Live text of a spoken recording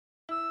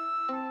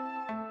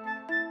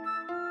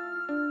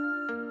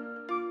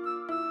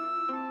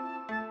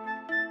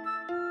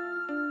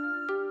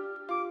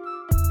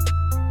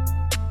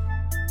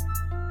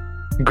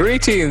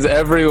Greetings,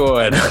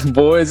 everyone,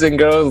 boys and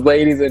girls,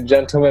 ladies and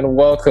gentlemen.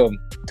 Welcome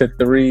to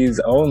Threes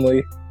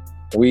Only.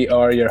 We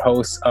are your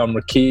hosts. I'm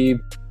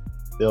Rakib.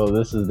 Yo,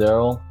 this is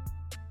Daryl.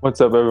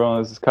 What's up,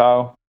 everyone? This is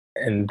Kyle.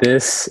 And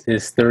this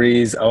is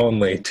Threes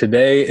Only.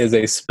 Today is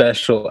a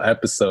special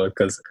episode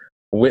because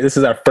this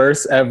is our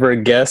first ever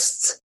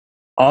guest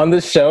on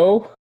the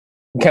show.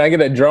 Can I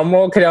get a drum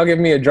roll? Can y'all give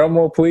me a drum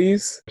roll,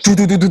 please?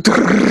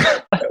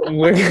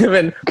 We're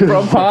giving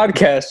from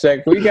Podcast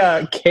Check. We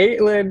got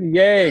Caitlin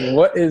Yang.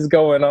 What is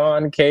going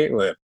on,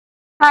 Caitlin?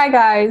 Hi,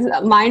 guys.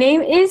 My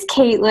name is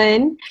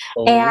Caitlin,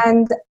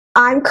 and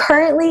I'm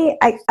currently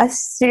a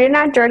student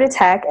at Georgia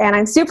Tech, and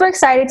I'm super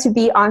excited to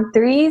be on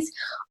Threes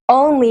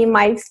Only,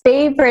 my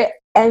favorite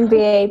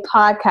NBA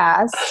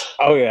podcast.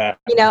 Oh, yeah.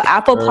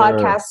 Apple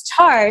Podcast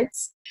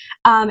charts.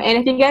 And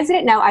if you guys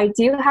didn't know, I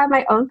do have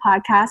my own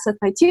podcast with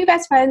my two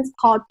best friends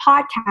called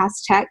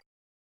Podcast Check.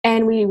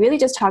 And we really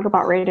just talk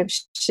about random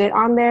shit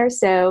on there.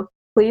 So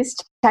please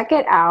check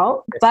it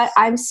out. Yes. But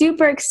I'm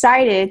super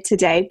excited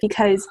today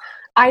because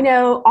I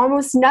know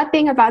almost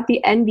nothing about the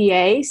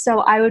NBA. So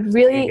I would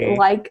really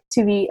like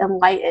to be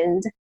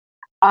enlightened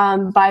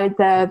by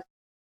the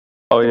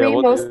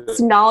three most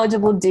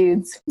knowledgeable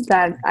dudes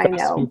that I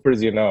know.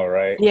 Supers,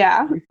 right?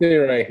 Yeah. We sit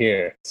right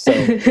here. So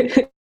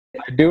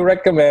I do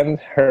recommend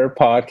her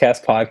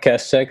podcast,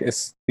 Podcast Check.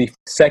 It's the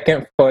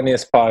second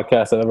funniest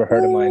podcast I've ever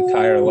heard in my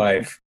entire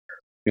life,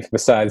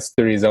 besides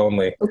Threes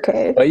Only.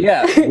 Okay. But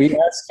yeah, we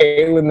asked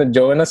Caitlin to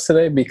join us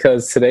today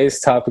because today's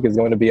topic is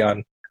going to be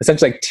on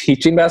essentially like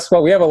teaching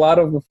basketball. We have a lot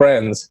of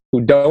friends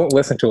who don't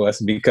listen to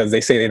us because they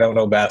say they don't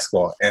know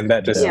basketball, and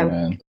that just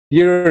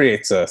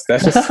infuriates us.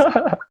 That's just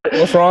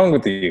what's wrong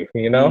with you,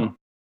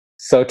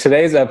 So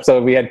today's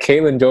episode, we had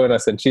Caitlin join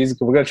us, and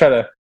we're gonna try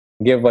to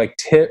give like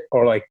tip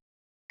or like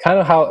kind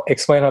of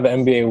explain how the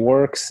NBA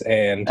works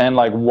and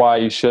like why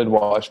you should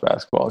watch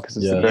basketball because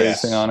it's the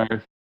greatest thing on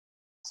earth.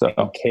 So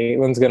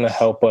Caitlin's gonna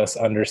help us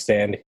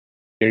understand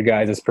your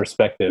guys'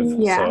 perspective.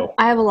 Yeah, so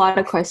I have a lot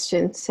of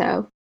questions,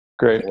 so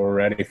great. We're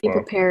ready be for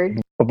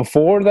prepared. But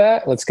before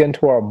that, let's get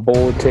into our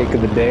bold take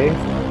of the day,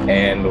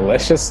 and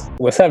let's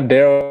have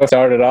Daryl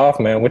start it off,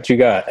 man. What you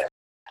got?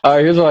 All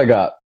right, here's what I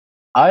got.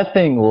 I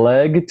think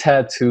leg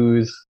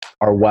tattoos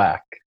are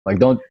whack. Like,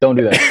 don't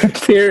do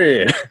that.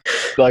 Period.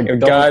 Like,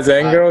 guys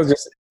and girls,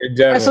 just in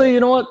general. Actually, you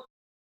know what?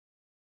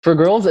 For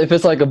girls, if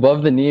it's like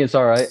above the knee, it's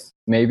all right,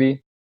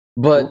 maybe.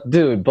 But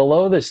dude,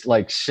 below this,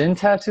 like shin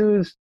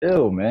tattoos,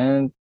 ew,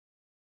 man.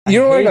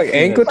 You don't like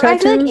ankle But I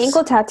tattoos? feel like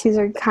ankle tattoos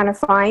are kind of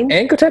fine.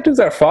 Ankle tattoos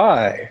are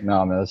fine.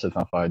 No, man, that shit's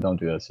not fine. Don't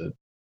do that shit,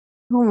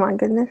 Oh my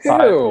goodness.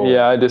 Ew.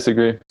 I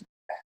disagree.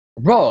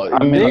 bro.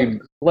 I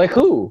mean, like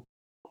who?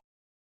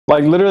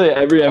 Like literally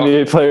every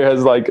NBA player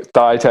has like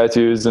thigh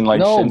tattoos and like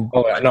No.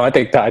 Oh no, I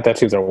think thigh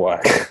tattoos are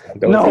whack.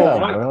 No.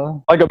 Yeah,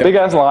 bro. like a big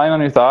ass line on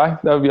your thigh.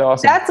 That would be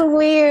awesome. That's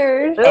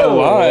weird. A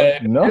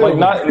line? No, Like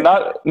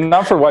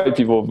not for white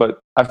people, but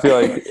I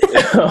feel like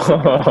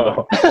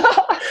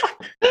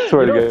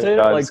swear to God,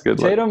 Tatum, it's good.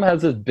 Tatum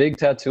has this big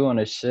tattoo on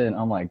his shin.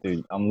 I'm like,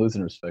 dude, I'm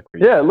losing respect for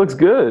you. Yeah, it looks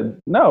good.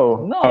 No,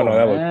 Oh, no,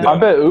 that looks man. good. I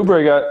bet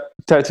Oubre got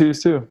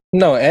tattoos too.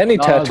 No, any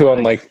No, tattoo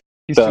on like- like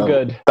He's the too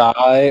good.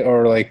 thigh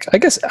or like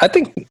I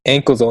think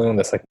ankle's the only one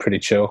that's like pretty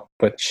chill,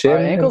 but shin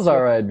Ankles are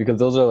alright because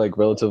those are like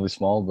relatively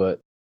small, but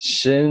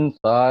shin,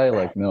 thigh,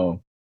 like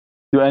no.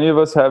 Do any of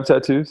us have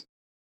tattoos?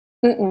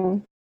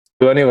 Mm-mm.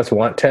 Do any of us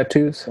want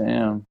tattoos?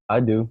 Damn. I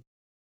do.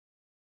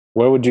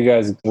 Where would you get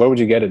it,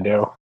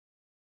 Daryl?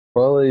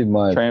 Probably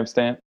my Tramp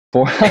stamp.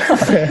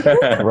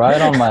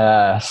 right on my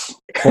ass.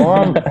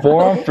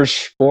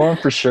 Forearm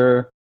for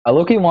sure. I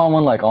low-key want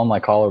one like on my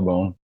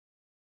collarbone.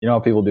 You know how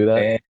people do that?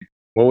 And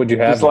what would you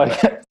have? Just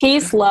like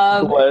Peace,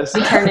 love, bless.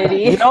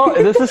 eternity. You know,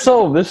 this is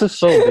so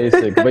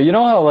basic. But you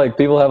know how like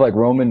people have like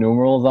Roman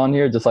numerals on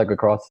here, just like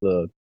across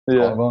the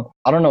collarbone?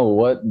 I don't know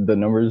what the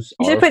numbers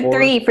You should are put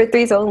 3 for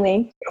Threes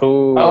Only.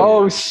 Ooh.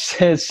 Oh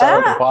shit!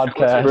 Sorry, Ah.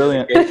 podcast.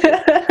 Brilliant.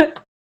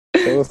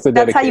 What's the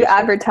That's how you dedication?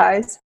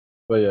 advertise.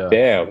 But yeah,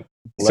 Damn.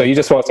 So you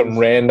just want some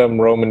random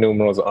Roman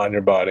numerals on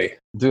your body?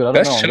 dude, I don't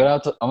That's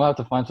know. true. I'm gonna have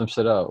to find some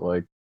shit out.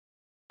 Like,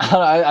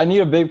 I need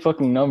a big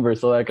fucking number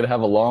so that I could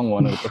have a long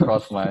one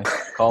across my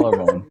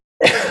collarbone.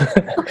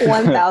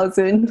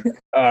 1,000.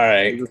 All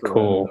right, Just a random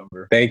cool.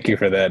 number. Thank you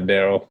for that,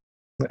 Daryl.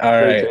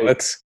 All Great right,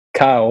 take.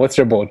 Kyle, what's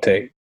your bold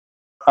take?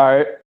 All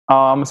right.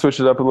 I'm gonna switch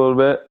it up a little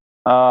bit.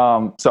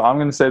 So I'm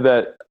gonna say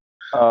that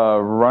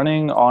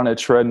running on a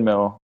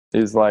treadmill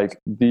is like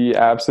the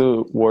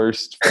absolute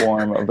worst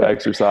form of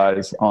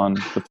exercise on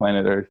the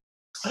planet Earth.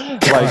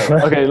 Like,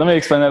 okay, let me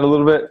explain that a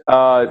little bit.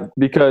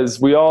 Because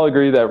we all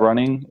agree that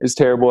running is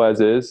terrible as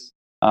is.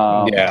 Yeah,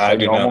 I like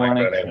do not normal like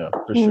running. running. Yeah,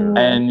 for sure.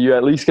 And you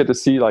at least get to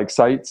see like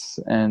sights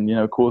and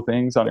cool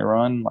things on your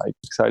run, like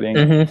exciting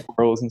Mhm.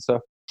 whirls and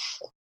stuff.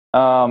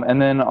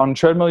 And then on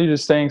treadmill, you're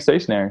just staying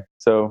stationary,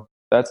 so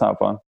that's not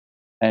fun.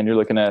 And you're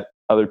looking at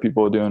other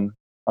people doing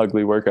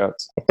ugly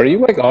workouts. Were you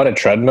like on a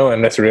treadmill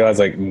and just realized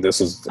like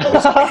this is No,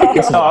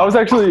 I was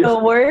actually The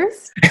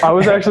worst?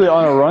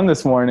 on a run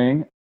this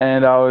morning,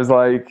 and I was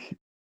like,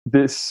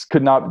 this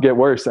could not get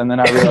worse. And then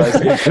I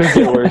realized it could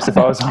get worse if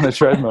I was on a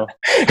treadmill.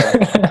 So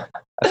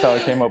that's how I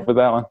came up with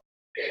that one.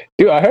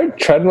 Dude, I heard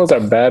treadmills are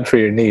bad for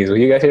your knees. Will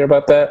you guys hear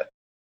about that?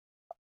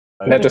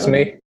 Not just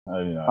me?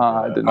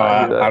 I did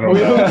not hear that. I don't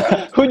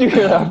know. Who'd you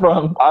hear that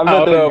from? I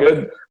don't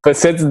know, but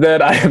since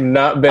then, I have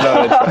not been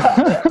on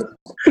a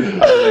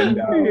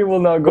treadmill. You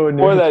will not go near.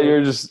 Before that,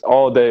 you're just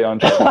all day on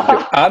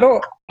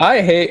treadmill.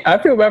 I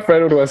feel bad for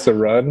anyone who wants to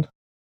run.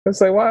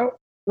 It's like, wow.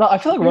 No, I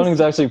feel like running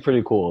is actually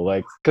pretty cool.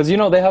 Like, because, you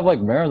know, they have like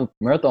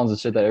marathons and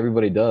shit that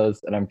everybody does.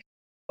 And I'm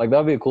like, that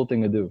would be a cool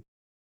thing to do.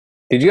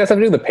 Did you guys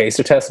ever do the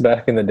pacer test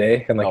back in the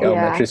day in like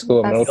elementary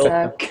school and middle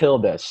school?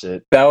 Killed that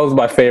shit. That was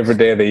my favorite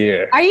day of the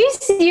year. Are you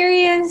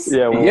serious?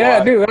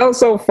 Yeah, dude, that was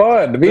so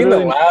fun. Being the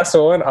last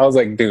one, I was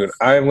like, dude,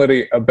 I'm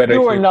literally a better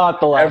You were not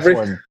the last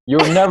one. You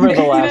were never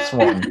the last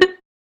one.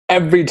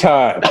 Every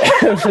time.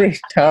 Every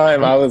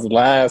time I was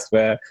last,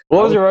 man.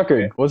 What was your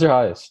record? What was your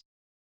highest?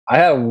 I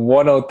had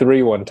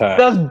 103 one time.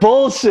 That's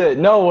bullshit.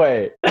 No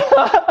way.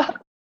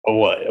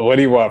 What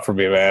do you want from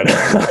me, man?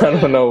 I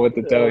don't know what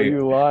to tell you.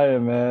 You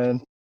lying,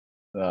 man.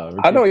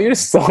 I know you're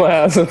slow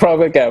ass.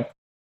 Probably like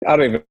I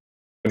don't even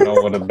know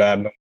what a bad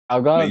number.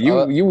 I've gone.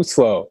 You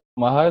slow.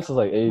 My highest was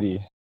like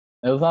 80.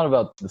 It was not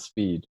about the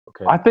speed.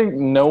 Okay. I think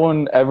no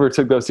one ever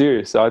took those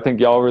serious. So I think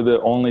y'all were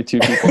the only two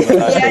people.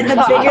 Yeah,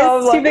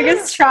 the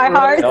biggest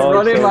tryhards.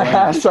 Running my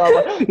ass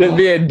off. Just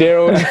being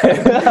Daryl.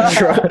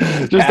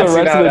 Just the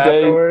rest of the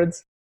day.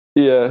 Afterwards.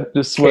 Yeah,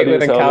 just sweating.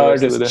 Caitlin and Kyle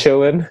just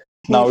chilling.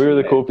 No, we were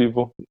the cool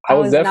people. I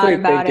was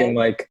definitely thinking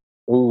like,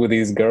 ooh,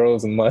 these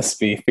girls must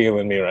be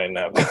feeling me right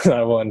now because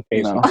I won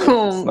pacer. No,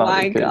 oh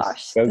my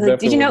gosh.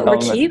 Did you know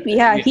Rakib?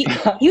 Yeah, he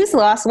was the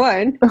last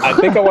one. I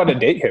think I want to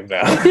date him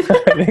now.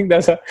 I think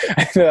that's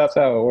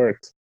how it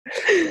works.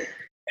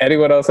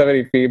 Anyone else have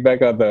any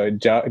feedback on the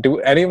job? Do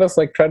any of us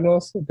like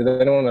treadmills? Does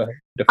anyone want to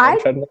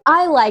define treadmills?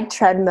 I like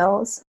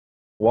treadmills.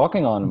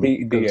 Walking on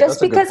them. Just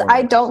because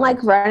I don't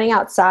like running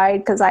outside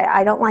because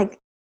I don't like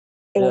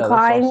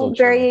incline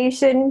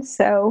variation.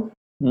 So.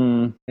 I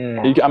mean,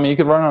 you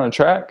could run on a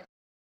track.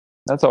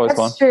 That's always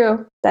fun. That's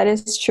true. That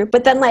is true.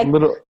 But then, like,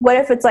 what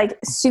if it's like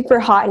super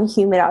hot and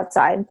humid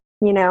outside?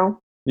 You know,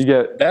 you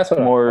get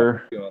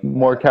more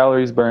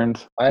calories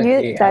burned. I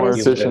hate how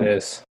efficient it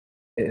is.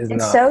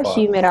 It's so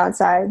humid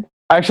outside.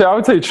 Actually, I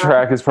would say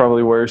track is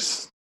probably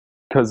worse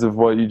because of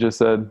what you just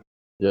said.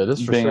 Yeah,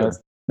 just for sure.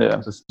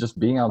 Yeah, just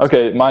being outside.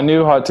 Okay, my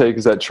new hot take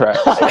is that track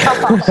is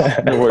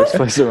the worst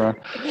place to run.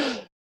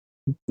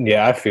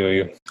 Yeah, I feel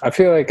you. I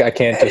feel like I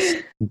can't just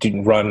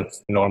run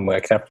normally. I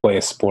can have to play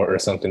a sport or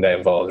something that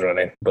involves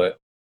running, but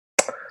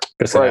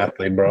just an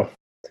athlete, bro.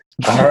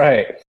 All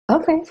right.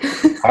 Okay.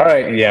 All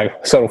right. Yeah.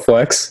 Subtle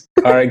flex.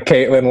 All right,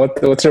 Caitlin,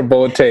 what's your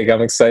bold take?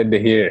 I'm excited to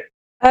hear.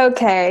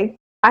 Okay.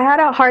 I had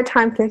a hard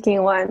time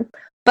picking one,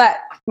 but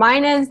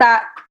mine is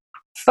that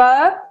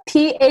pho,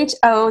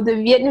 P-H-O, the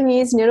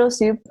Vietnamese noodle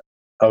soup,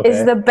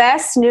 is the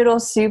best noodle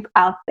soup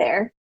out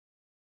there.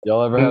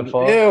 Y'all ever had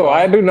pho? Ew,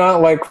 I do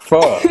not like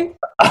pho.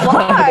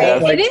 Why?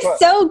 It is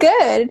so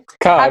good.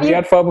 Kyle, have you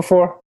had pho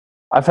before?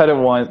 I've had it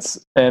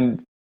once,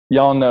 and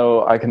y'all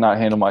know I cannot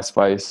handle my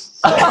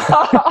spice. So.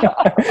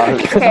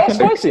 It's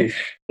spicy.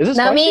 Is it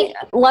spicy?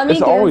 Let me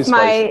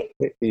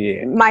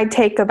give my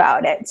take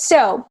about it.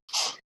 So,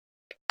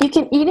 you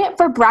can eat it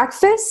for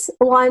breakfast,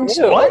 lunch.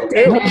 What?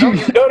 No,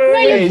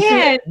 you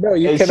can't. No,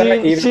 you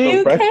cannot eat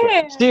it for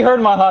breakfast. She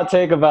heard my hot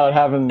take about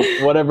having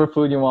whatever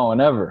food you want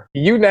whenever.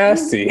 You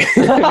nasty.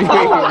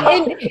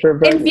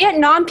 In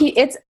Vietnam,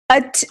 it's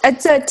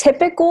a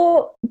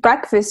typical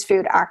breakfast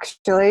food,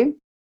 actually.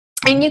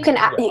 And you can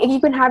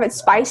have it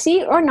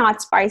spicy or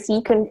not spicy.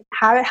 You can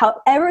have it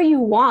however you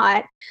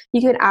want.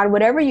 You can add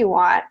whatever you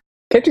want.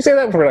 Can't you say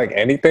that for like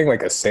anything,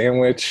 like a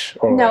sandwich?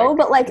 Or no,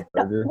 but like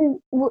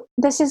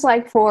this is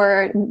like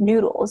for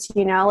noodles,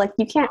 you know? Like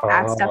you can't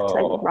add stuff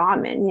to like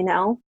ramen, you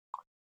know?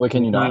 What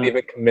can you not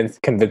even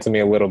convincing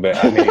me a little bit?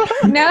 I mean,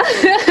 no,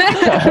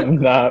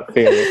 I'm not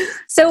feeling it.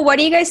 So, what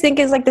do you guys think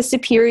is like the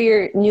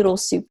superior noodle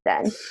soup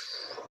then?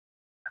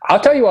 I'll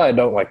tell you why I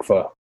don't like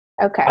pho.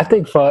 Okay. I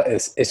think pho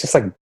it's just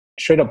like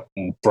straight up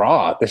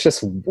broth. It's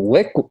just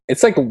liquid.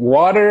 It's like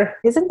water.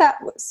 Isn't that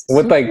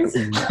with like?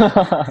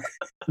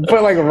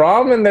 But like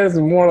ramen, there's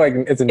more like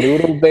it's a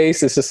noodle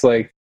base. It's just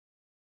like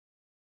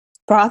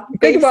broth.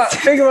 Think about.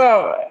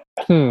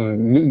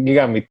 You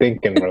got me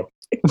thinking, bro.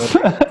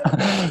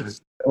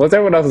 What's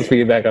everyone else's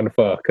feedback on the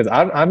pho? Because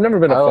I've never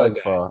been a pho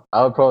guy. Pho.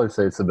 I would probably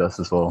say it's the best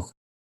as well.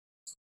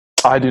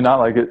 I do not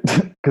like it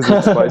because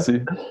it's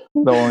spicy.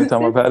 The only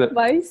time I've had it.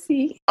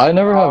 Spicy. I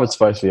never have it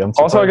spicy.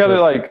 Also, I got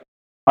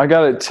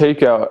it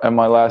takeout at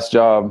my last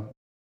job,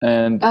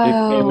 and it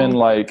came in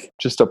like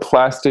just a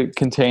plastic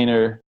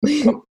container,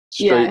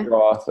 straight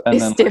broth, and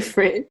it's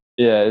different.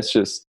 Yeah, it's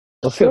just.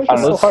 Let's get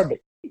so hard.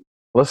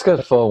 Let's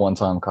get pho one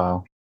time,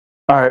 Kyle.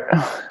 All right,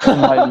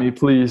 enlighten me,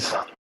 please.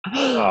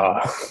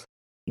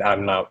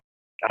 I'm not.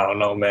 I don't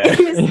know, man.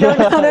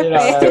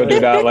 Still do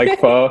not like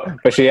pho.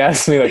 But she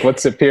asked me like,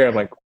 "What's superior?" I'm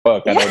like,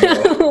 fuck. I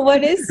don't know.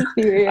 What is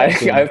superior?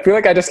 I feel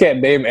like I just can't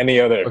name any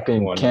other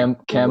one.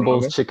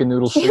 Campbell's chicken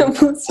noodle soup.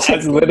 Campbell's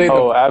That's literally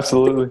Oh,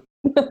 absolutely.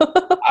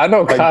 I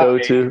know. My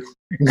go-to.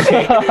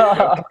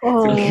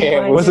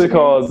 What's it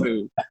called?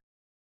 Soup.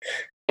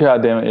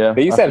 God damn it! Yeah.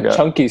 They used to have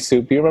chunky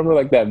soup. You remember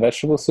like that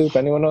vegetable soup?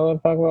 Anyone know what I'm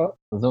talking about?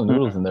 There's no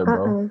noodles in there,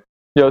 bro.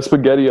 Yo,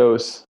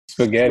 SpaghettiOs.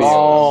 Spaghetti.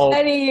 Oh,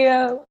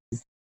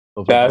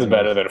 that's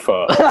better than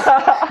pho.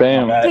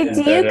 Bam. Hey,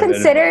 do you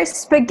consider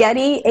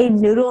spaghetti a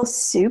noodle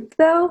soup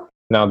though?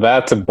 Now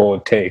that's a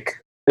bold take.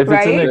 If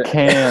it's in Right? a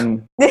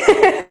can,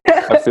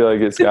 I feel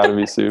like it's got to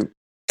be soup.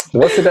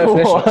 What's the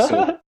definition of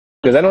soup?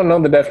 Because I don't know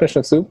the definition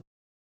of soup.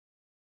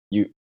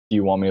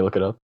 You want me to look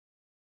it up?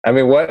 I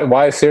mean,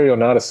 why is cereal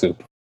not a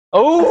soup?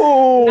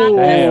 Oh,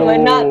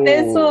 Not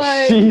this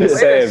one. Jesus.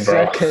 Just saying,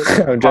 bro.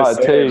 I'm just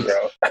Hot saying, takes.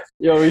 bro.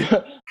 Yo, we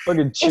got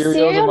fucking Is Cheerios.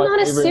 cereal are my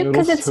not a favorite soup noodle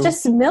because it's soup.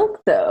 just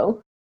milk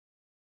though?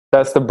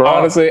 That's the broth.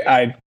 Honestly,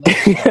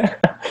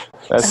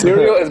 That's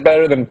cereal is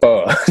better than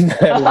pho.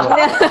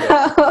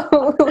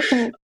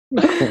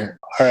 No.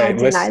 All right,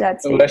 deny that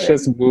let's statement.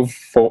 just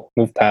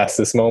move past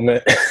this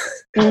moment.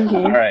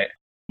 Mhm. All right,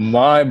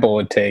 my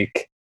bold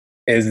take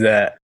is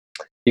that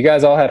you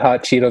guys all had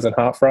hot Cheetos and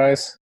hot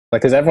fries.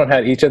 Like, has everyone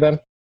had each of them?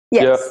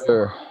 Yes.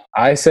 Sure.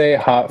 I say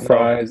hot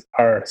fries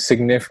are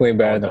significantly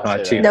better than don't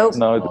hot say Cheetos. that. Nope.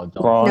 No, No, it's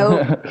don't. wrong.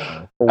 Nope.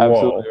 Whoa.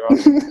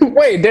 Absolutely wrong.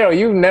 Wait, Daryl,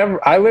 you've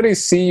never. I literally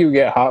see you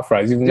get hot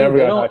fries. You've Dude, never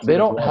they got hot don't. They Cheetos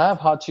don't once. have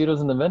hot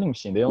Cheetos in the vending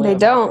machine. They only They have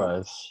don't. hot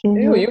fries.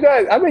 Ew, you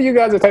guys. I bet you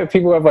guys are the type of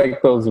people who have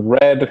like those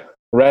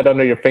red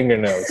under your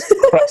fingernails.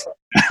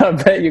 I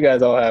bet you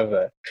guys all have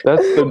that.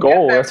 That's the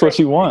goal. That's what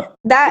you want.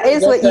 That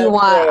is what you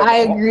want.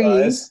 I Hot agree.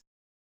 fries.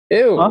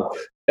 Ew. Huh?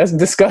 That's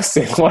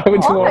disgusting. Why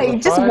would you Why?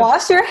 want Just fries?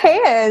 wash your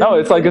hands. No,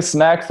 it's like a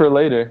snack for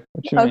later.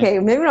 What you mean? Okay,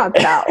 maybe not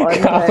that one.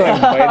 I'm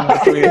like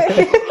biting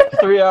between-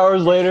 3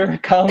 hours later,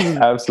 comes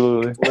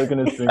Absolutely. looking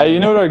at his Hey, you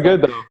know what are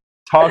good though?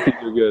 Talkies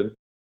are good.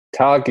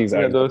 Talkies Yeah,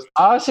 are those.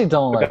 I actually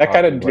don't like that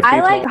kind of. Talkies.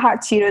 I like hot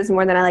Cheetos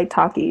more than I like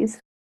Takis.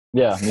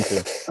 Yeah, me too.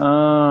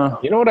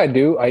 You know what I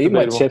do? I eat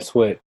my Debatable. chips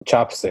with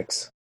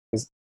chopsticks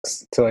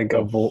to like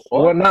avoid.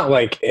 Well, not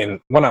like when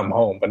I'm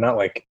home, but not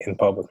like in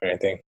public or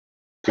anything.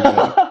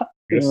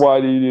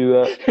 Why do you do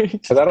that?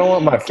 Because I don't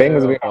want my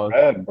fingers to be on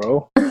red,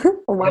 bro.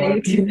 Why do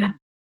you do that?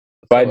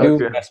 But I do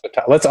Okay. mess with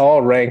let's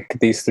all rank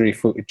these three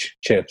food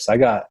chips. I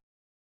got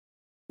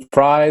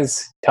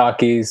fries,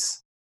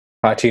 Takis,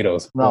 hot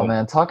Cheetos. No, Boom.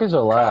 man, Takis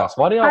are last.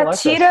 Why do y'all Hot like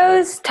that shit?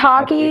 Cheetos,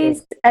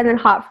 Takis, and then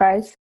hot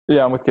fries.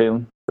 Yeah, I'm with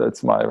Caitlin.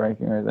 That's my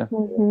ranking right there.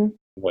 Mm-hmm.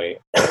 Wait,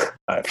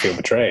 I feel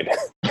betrayed.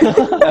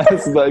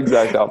 That's the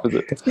exact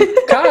opposite.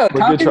 Kyle,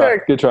 But good Takis try.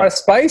 Good try. are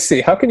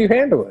spicy. How can you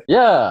handle it?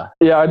 Yeah.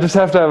 Yeah, I just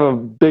have to have a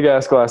big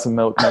ass glass of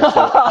milk next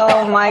to it.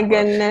 Oh my We're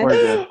goodness.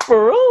 good.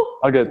 For real?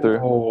 I'll get through.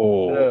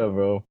 Oh, Yeah,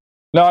 bro.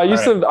 No,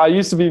 I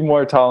used to be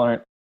more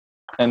tolerant,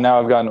 and now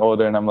I've gotten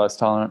older and I'm less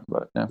tolerant.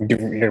 But yeah,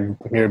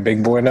 you're a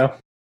big boy now.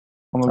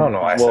 I don't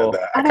know why I said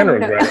that. I kind of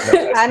regret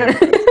it. I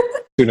don't know.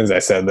 As soon as I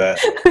said that,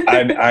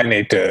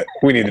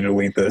 we need to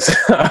delete this.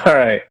 All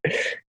right,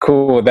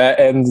 cool. That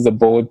ends the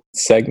bold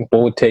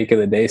take of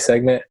the day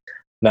segment.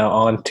 Now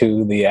on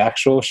to the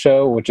actual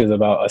show, which is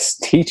about us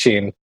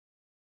teaching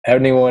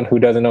anyone who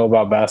doesn't know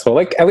about basketball,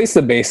 like at least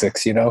the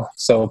basics,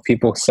 so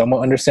people somewhat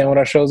understand what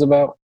our show's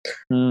about.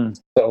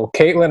 So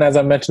Caitlin, as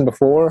I mentioned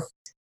before,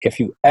 if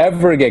you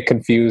ever get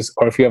confused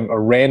or if you have a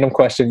random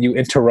question, you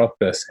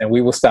interrupt us and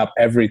we will stop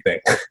everything.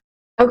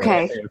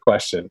 Okay. Your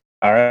question.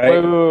 All right. wait.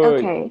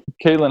 Okay.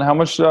 Caitlin, how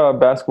much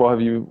basketball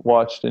have you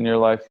watched in your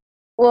life?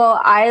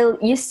 Well, I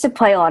used to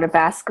play a lot of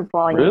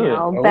basketball,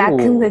 Really? back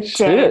in the day,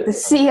 shit. the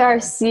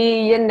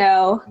CRC,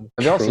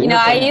 Have y'all seen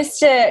I it? used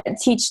to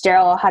teach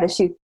Daryl how to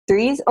shoot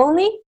threes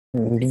only.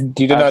 You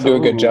did not do a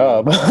good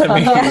job. I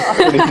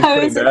mean,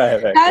 pretty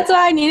bad. That's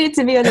why I needed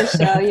to be on the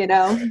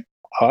show,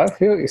 Oh, I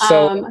feel you.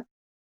 So,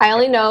 I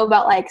only know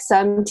about like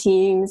some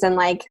teams and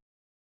like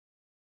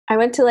I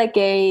went to like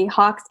a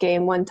Hawks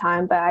game one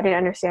time, but I didn't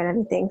understand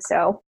anything.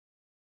 So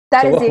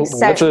that is the which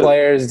extent.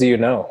 players do you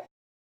know?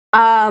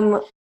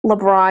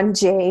 LeBron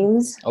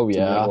James, Oh,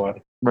 yeah.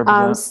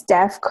 Represent.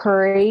 Steph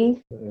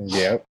Curry,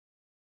 Yep.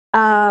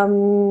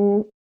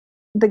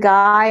 the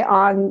guy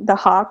on the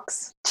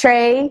Hawks,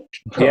 Trey.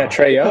 Yeah,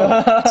 Trae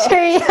Young.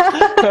 Trey.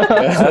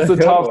 That's the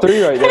top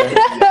three right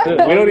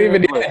there. We don't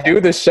even need to do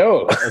the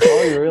show. That's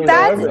all you really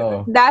That's- gotta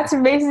know. That's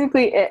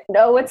basically it.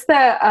 No, what's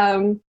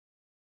the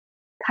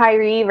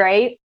Kyrie,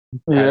 right?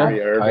 Yeah.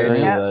 Kyrie Irving. Kyrie,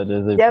 Yeah. that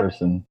is a Yep.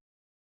 person.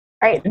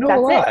 Right. You know that's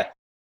a lot. it.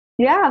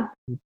 Yeah.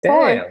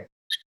 Damn.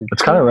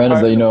 It's kind of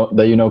random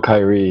that you know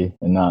Kyrie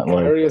and not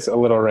like. Kyrie is a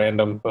little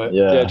random, but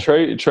Yeah. Yeah,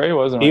 Trey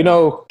wasn't. do you right.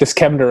 know, does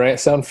Kevin Durant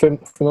sound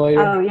familiar?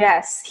 Oh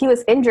yes, he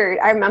was injured.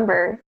 I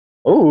remember.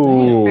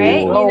 Ooh.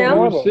 Right? You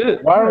know? Oh,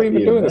 shit. Why are we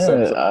even doing this? Yeah,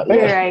 episode?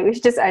 You're Damn. right. We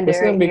should just end it This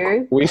is gonna right be-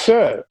 here. We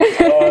should.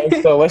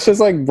 So let's just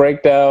like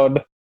break down.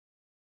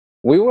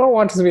 We don't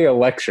want this to be a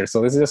lecture,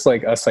 so this is just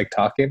like us like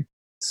talking.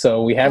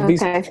 So we have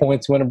these Okay.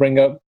 points we want to bring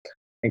up.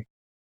 Like,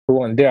 who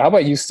want to? How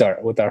about you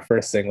start with our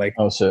first thing? Like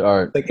Oh shit!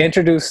 All right.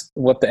 introduce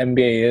what the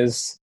NBA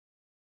is,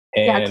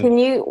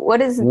 And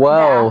what is the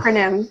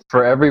acronym?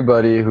 For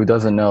everybody who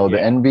doesn't know, the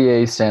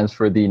NBA stands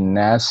for the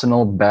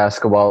National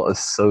Basketball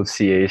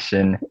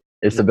Association.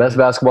 It's the best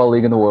basketball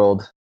league in the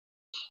world,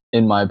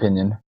 in my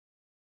opinion.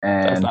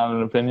 And that's not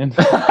an opinion.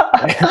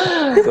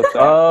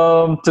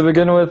 To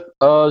begin with,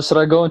 should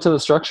I go into the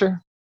structure?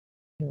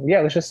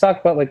 Yeah, let's just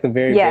talk about like the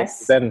very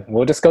basics. Then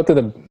we'll just go through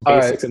the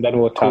basics and then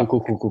we'll talk.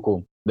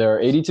 Cool. There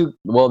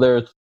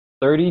are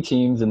 30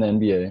 teams in the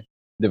NBA,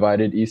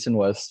 divided East and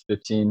West,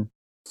 15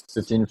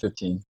 and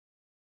 15.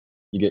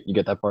 You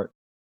get that part?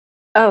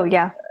 Oh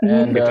yeah.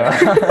 And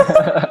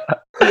yeah.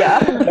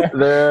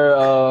 There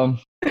are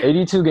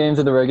 82 games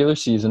in the regular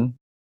season,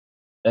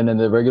 and then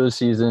the regular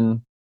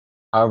season,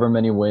 however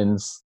many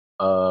wins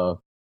a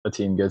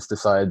team gets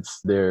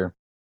decides their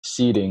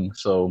seeding.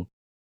 So,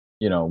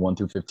 1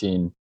 through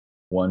 15,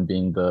 1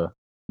 being the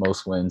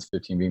most wins,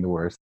 15 being the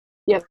worst.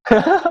 Yep. You're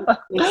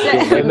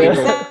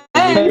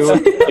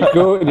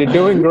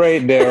doing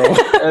great, Daryl.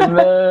 And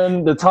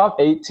then the top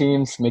 8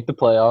 teams make the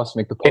playoffs,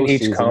 make the postseason. In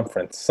each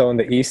conference. So in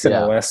the East and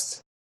the West,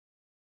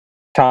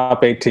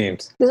 top 8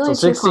 teams. There's only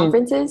 2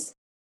 conferences?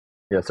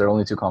 Yes, there are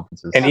only 2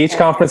 conferences. And each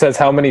conference has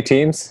how many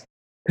teams?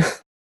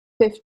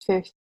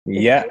 50.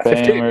 Yeah.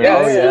 15.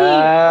 Yes,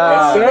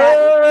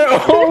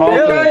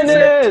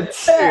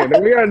 sir.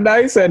 Dude, we are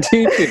nice at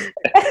teaching.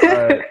 All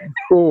right.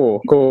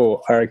 Cool.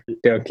 All right,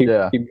 keep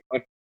going.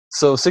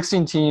 So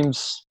 16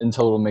 teams in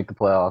total make the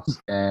playoffs,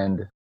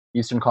 and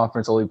Eastern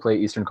Conference only play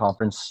Eastern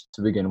Conference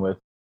to begin with.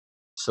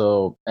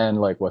 So,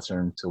 and like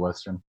Western to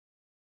Western.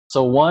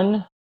 So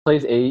 1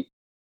 plays 8.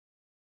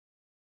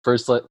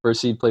 First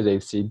seed plays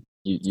 8th seed.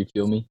 You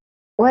feel me?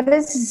 What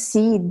is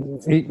seed?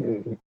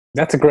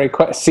 That's a great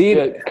question. Seed?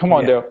 Yeah, come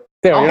on, Dale.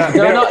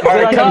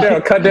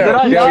 Daryl, cut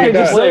down.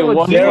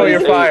 Daryl,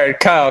 you're fired.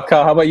 Kyle,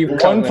 how about you?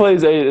 1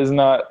 plays 8 is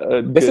not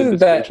a This isn't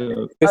that.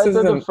 This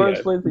isn't the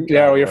first place.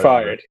 Daryl, you're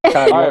fired.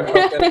 Kyle,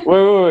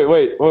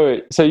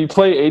 wait. So you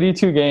play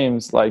 82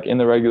 games like in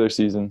the regular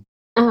season,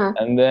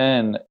 and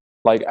then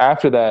like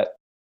after that,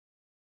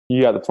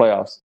 you got the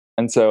playoffs.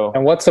 And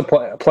what's the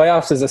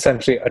playoffs? Is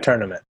essentially a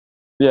tournament.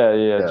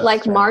 Yeah.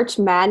 Like March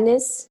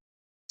Madness.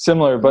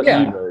 Similar, but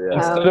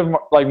instead of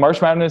like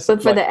March Madness,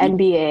 but for the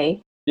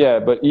NBA. Yeah,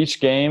 but each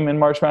game in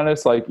March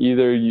Madness, like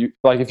either you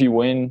like if you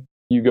win,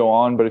 you go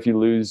on, but if you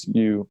lose,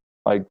 you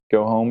like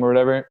go home or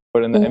whatever.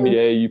 But in the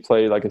NBA, you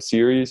play like a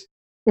series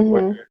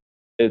where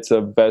it's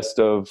a best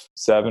of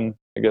 7,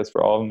 I guess,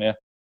 for all of them. Yeah,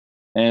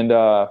 and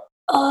so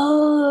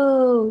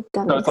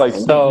it's like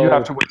you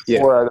have to win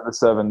 4 out of the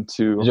 7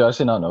 to. Did you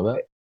actually not know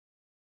that?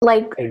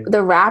 Like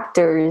the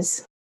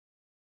Raptors.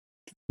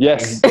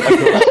 Yes.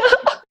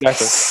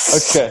 Exactly.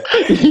 Okay.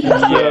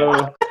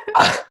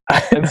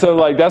 And so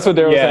like that's what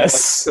they were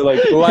saying.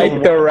 Like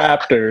the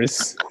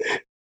Raptors.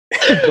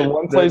 The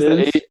 1 plays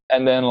the 8,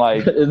 and then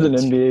like is an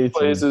NBA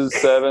plays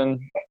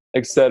 7,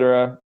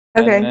 etc.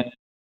 Okay. And then,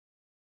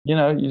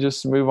 you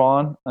just move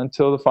on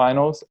until the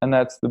finals, and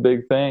that's the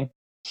big thing.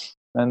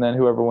 And then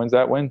whoever wins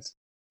that wins.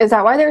 Is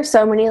that why there's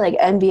so many like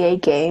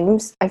NBA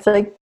games? I feel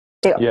like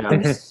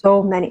there's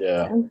so many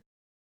of them.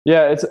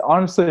 Yeah, it's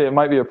honestly it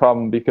might be a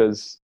problem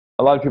because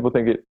a lot of people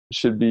think it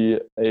should be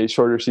a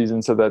shorter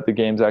season so that the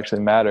games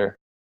actually matter.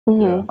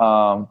 And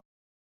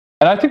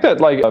I think that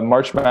like a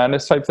March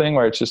Madness type thing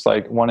where it's just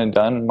like one and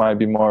done might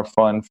be more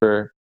fun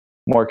for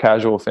more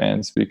casual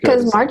fans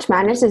because March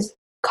Madness is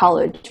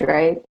college,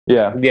 right?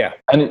 Yeah.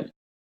 And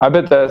I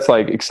bet that's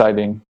like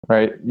exciting,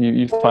 right?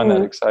 You find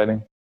that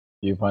exciting.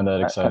 You find that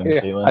exciting,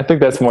 Caitlin? I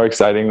think that's more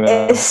exciting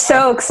than it's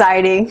so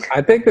exciting.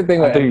 I think the thing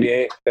with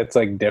NBA that's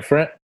like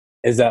different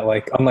is that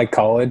like unlike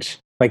college,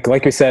 like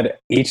we said,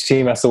 each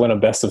team has to win a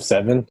best of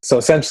 7. So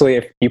essentially,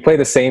 if you play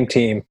the same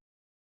team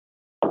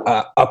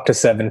up to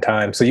 7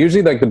 times, so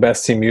usually like the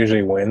best team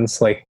usually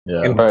wins. Like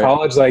in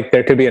college, like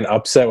there could be an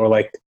upset where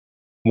like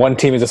one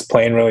team is just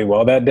playing really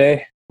well that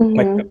day,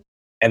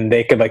 and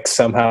they could like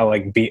somehow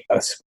like beat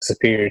a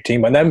superior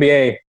team. But in the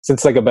NBA,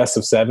 since it's like a best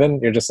of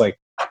 7, you're just like,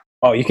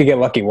 oh, you could get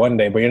lucky one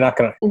day, but you're not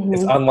gonna.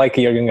 It's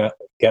unlikely you're gonna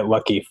get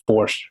lucky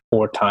four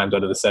times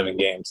out of the 7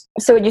 games.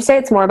 So would you say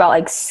it's more about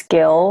like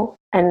skill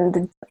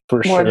and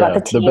about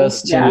the team?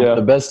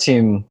 The best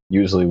team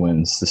usually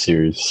wins the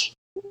series.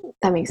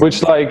 That makes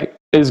sense. Which like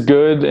is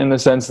good in the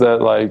sense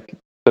that like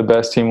the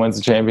best team wins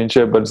the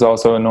championship, but it's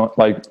also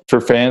like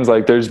for fans,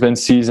 like there's been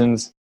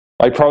seasons,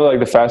 like probably like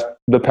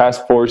the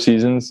past 4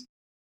 seasons,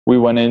 we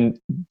went into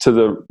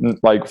the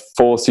like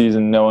full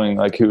season knowing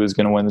like who was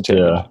going to win the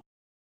championship.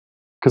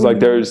 Because like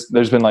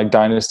there's been like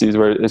dynasties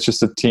where it's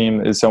just a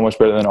team is so much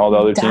better than all the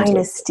other teams.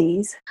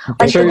 Dynasties,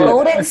 like the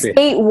Golden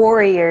State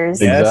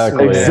Warriors.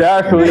 Exactly.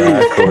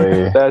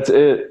 That's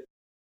it.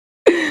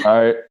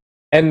 All right.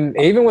 And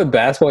even with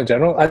basketball in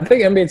general, I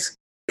think NBA's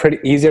pretty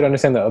easier to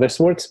understand than other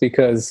sports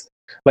because,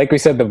 like we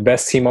said, the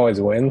best team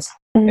always wins.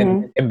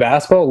 And in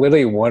basketball,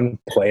 literally one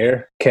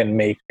player can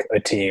make a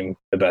team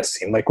the best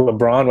team. Like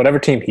LeBron, whatever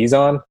team he's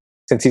on,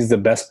 since he's the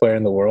best player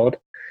in the world,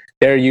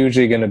 they're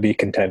usually going to be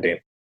contending.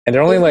 And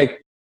they're only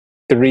like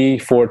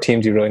 3-4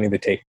 teams you really need to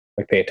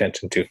pay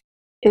attention to.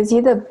 Is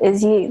he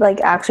like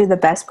actually the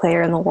best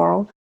player in the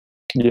world?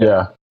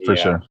 Yeah, for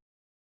sure.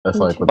 That's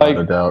like without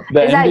a doubt.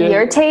 Is that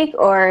your take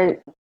or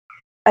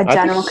a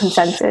general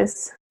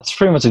consensus? It's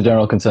pretty much a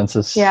general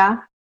consensus. Yeah.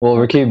 Well,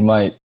 Rakib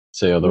might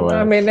say otherwise.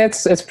 I mean,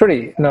 it's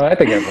pretty. No, I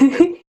think everyone's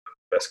the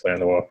best player in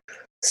the world.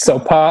 So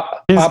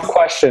pop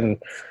question.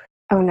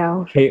 Oh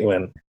no,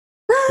 Caitlin,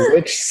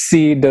 which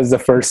seed does the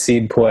first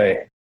seed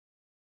play?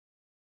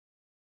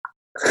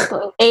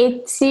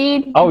 8th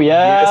seed. Oh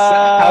yeah. Yes.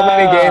 How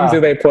many games do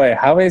they play?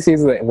 How many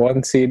seeds? Are they?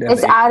 1 seed.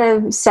 It's out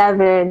of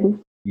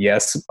 7.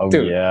 Yes. Oh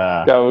dude.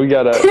 yeah. Yeah, we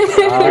got a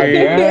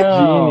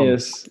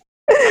genius.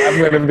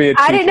 I'm gonna be a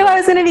teacher. I didn't know I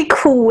was gonna be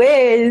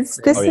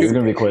quizzed. This is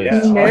gonna be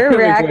quizzed. Yeah.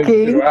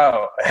 nerve-wracking.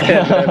 Wow.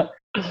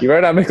 You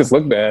better not make us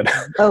look bad.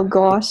 Oh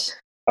gosh.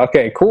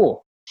 Okay,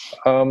 cool.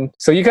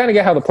 So you kind of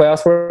get how the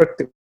playoffs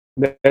work.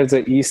 There's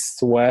an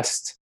East,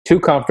 West, 2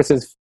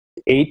 conferences.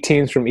 8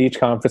 teams from each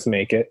conference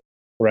make it,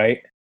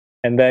 right?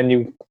 And then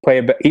you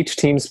play. Each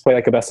teams play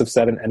like a best of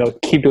 7, and they'll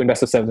keep doing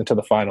best of 7 until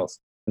the finals.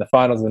 And the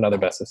finals is another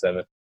best of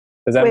 7.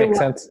 Does that make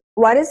sense?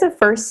 Why does the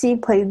first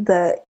seed play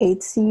the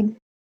 8th seed?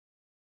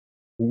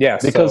 Yeah,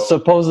 because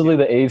supposedly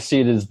the 8th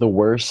seed is the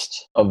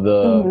worst of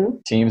the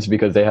teams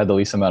because they had the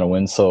least amount of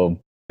wins. So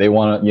they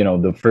want to,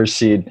 the first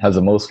seed has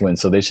the most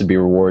wins, so they should be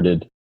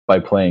rewarded by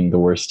playing the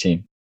worst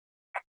team.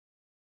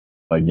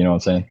 Like, you know what I'm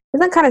saying? Isn't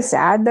that kind of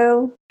sad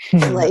though?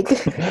 Like,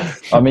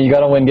 I mean, you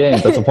got to win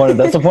games. That's the point.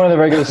 That's the point of the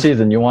regular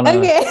season. You want to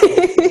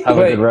have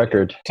a good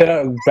record.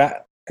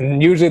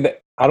 Usually,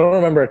 I don't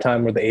remember a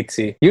time where the 8th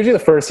seed. Usually, the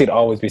first seed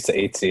always beats the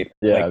 8th seed.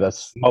 Yeah,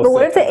 that's. But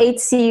what if the 8th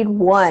seed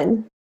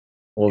won?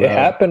 Well, it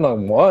happened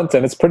once,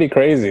 and it's pretty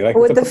crazy. Like,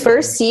 would the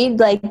first seed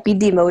be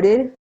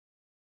demoted?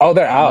 Oh,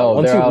 they're out. No,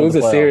 once you lose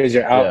a series,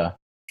 you're out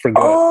for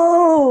good.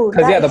 Oh,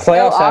 because the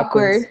playoffs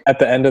happen at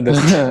the end of this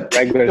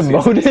regular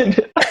season.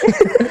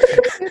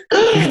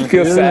 You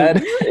feel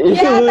sad?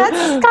 Yeah,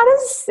 that's kind of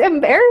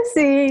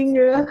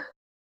embarrassing.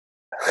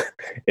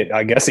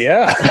 I guess,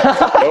 yeah.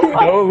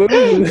 Don't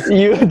lose.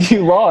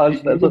 You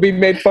lost. You'll be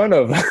made fun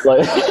of.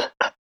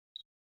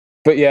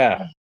 But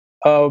yeah.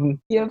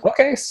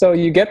 Okay, so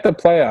you get the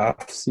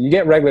playoffs. You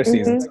get regular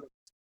seasons.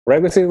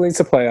 Regular season leads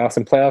to playoffs,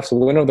 and playoffs. The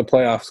winner of the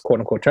playoffs, quote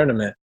unquote,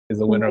 tournament is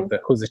the winner of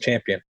who's the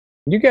champion.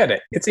 You get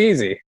it. It's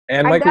easy.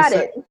 And like we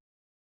said,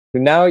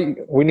 now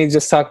we need to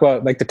just talk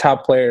about like the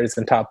top players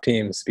and top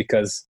teams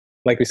because,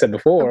 like we said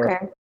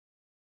before,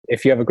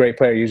 if you have a great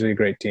player, usually a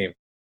great team.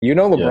 You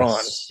know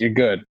LeBron, you're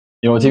good.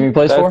 You know what team he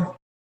plays for?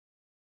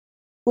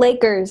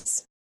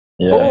 Lakers.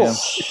 Yeah.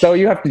 So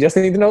you have to just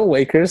need to know the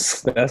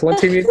Lakers. That's one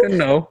team you can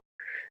know.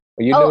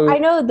 I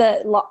know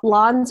the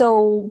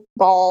Lonzo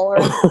Ball.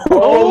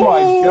 Oh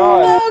my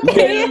God.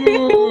 Okay.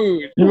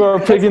 You are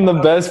picking the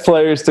best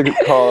players to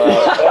call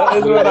out. That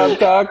is what I'm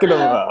talking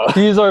about.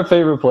 He's our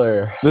favorite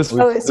player.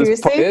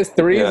 Seriously? This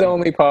three's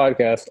only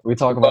podcast. We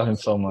talk about him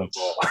so much.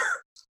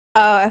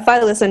 If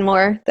I listen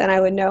more, then I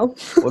would know.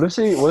 What if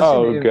he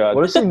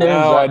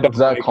named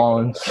Zach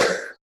Collins?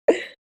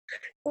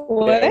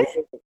 What?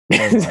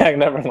 Zach,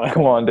 never mind.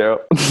 Come on, Daryl.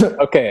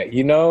 Okay,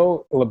 you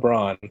know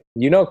LeBron.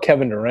 You know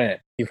Kevin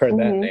Durant. You've heard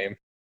that name.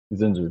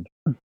 He's injured.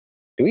 Do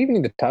we even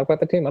need to talk about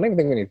the team? I don't even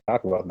think we need to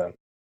talk about them.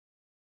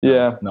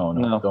 Yeah. No.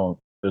 Don't.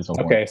 There's no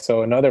point.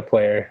 So another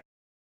player.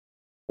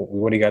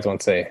 What do you guys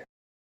want to say?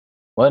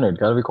 Leonard.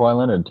 Gotta be Kawhi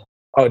Leonard.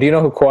 Oh, do you know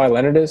who Kawhi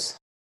Leonard is?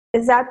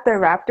 Is that the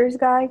Raptors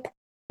guy?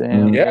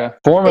 Damn. Yeah.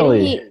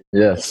 Formerly.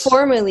 Yes.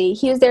 Formerly.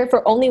 He was there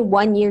for only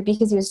 1 year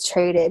because he was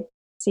traded.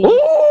 See?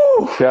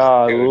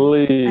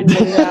 Golly. I knew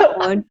that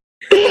one.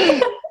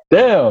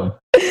 Damn.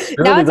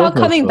 Now it's all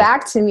coming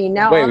back to me.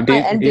 Now wait, do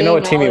you know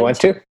what team he went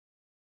to?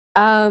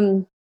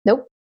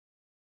 Nope.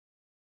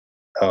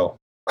 Oh.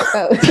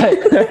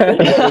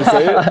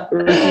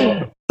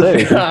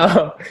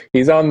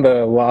 He's on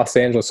the Los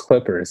Angeles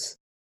Clippers.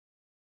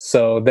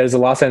 So there's the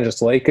Los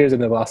Angeles Lakers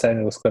and the Los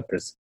Angeles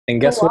Clippers. And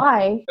guess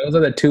what? Those are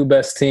the 2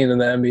 best teams in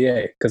the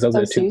NBA because those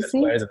are the 2 best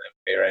players in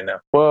the NBA right now.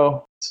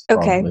 Well,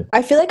 okay.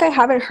 I feel like I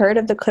haven't heard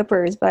of the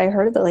Clippers, but I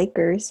heard of the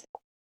Lakers.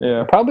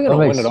 Yeah, probably gonna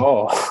win it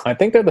all. I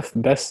think they're the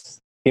best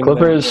team.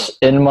 Clippers,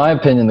 in my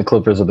opinion, the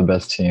Clippers are the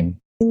best team.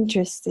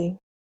 Interesting.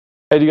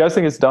 Hey, do you guys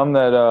think it's dumb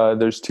that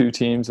there's 2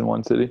 teams in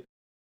one city?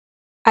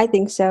 I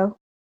think so.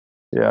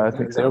 Yeah, I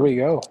think so. There we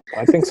go.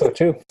 I think so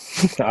too.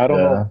 I don't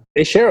know.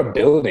 They share a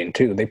building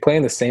too. They play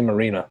in the same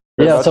arena.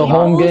 Yeah, so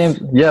home games.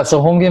 Yeah,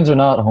 so home games are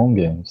not home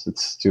games.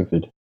 It's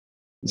stupid.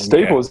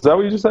 Staples. Is that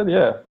what you just said?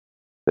 Yeah,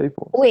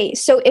 Staples. Wait,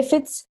 so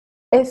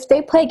if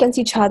they play against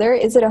each other,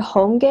 is it a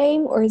home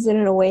game or is it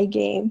an away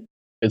game?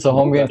 It's a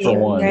home game for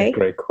one. Right?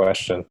 Great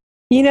question.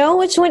 You know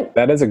which one?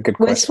 That is a good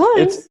question.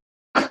 Which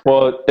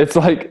one? It's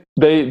like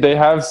they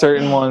have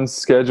certain ones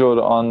scheduled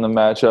on the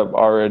matchup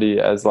already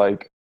as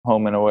like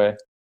home and away.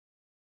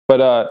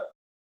 But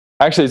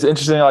actually, it's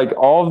interesting. Like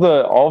all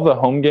of the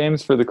home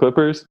games for the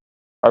Clippers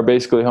are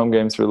basically home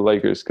games for the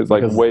Lakers because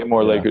way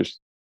more Lakers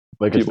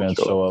fans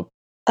show up.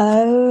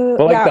 Oh,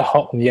 well, like a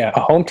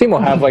home team will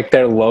have like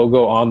their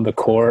logo on the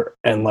court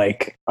and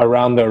like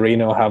around the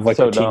arena will have like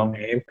a team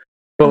name.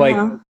 But like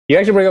you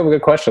actually bring up a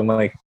good question.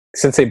 Like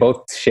since they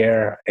both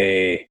share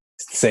a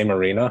same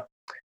arena,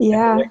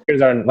 Yeah. The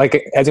Lakers are like,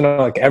 as you know,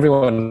 like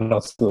everyone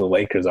knows who the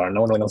Lakers are.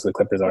 No one really knows who the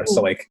Clippers are.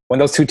 So like when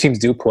those two teams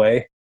do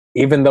play,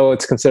 even though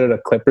it's considered a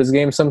Clippers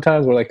game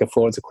sometimes, where like the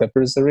floor is a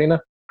Clippers arena,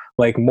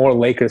 like more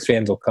Lakers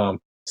fans will come.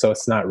 So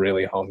it's not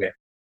really a home game.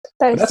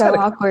 That's so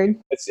awkward.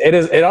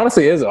 It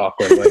honestly is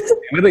awkward. Like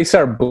they really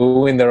start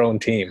booing their own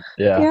team.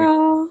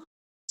 Yeah.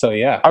 So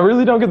yeah, I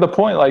really don't get the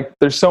point. Like,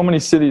 there's so many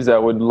cities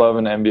that would love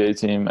an NBA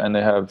team, and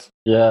they have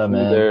man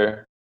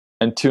there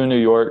and 2 in New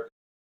York.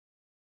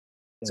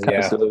 It's kind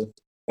of silly.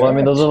 Well, I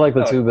mean, those are like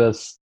the two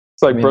best.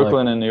 It's like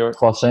Brooklyn and New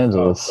York, Los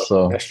Angeles.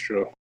 So that's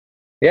true.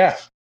 Yeah.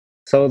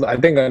 So I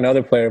think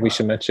another player we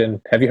should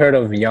mention. Have you heard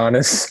of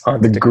Giannis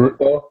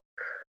Antetokounmpo?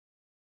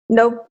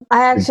 Nope,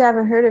 I actually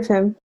haven't heard of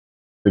him.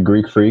 The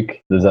Greek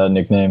Freak. Does that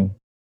nickname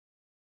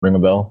ring a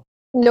bell?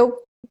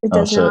 Nope, it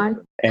does not.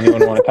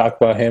 Anyone want to talk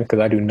about him? Because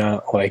I do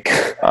not like.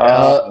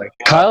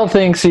 Kyle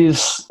thinks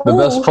he's the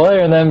best player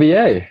in the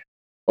NBA.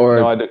 Or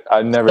no,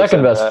 I never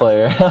second best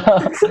player.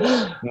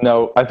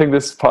 No, I think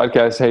this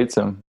podcast hates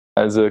him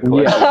as a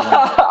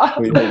collective.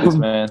 We hate this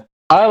man.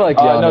 I like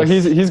Giannis.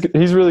 No,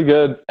 he's really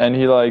good, and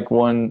he like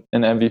won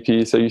an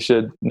MVP. So you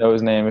should know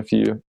his name if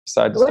you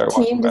decide to start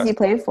watching. What team does he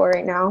play for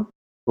right now?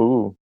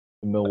 Ooh,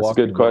 Milwaukee. That's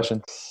a good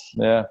question.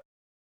 Yeah.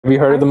 Have you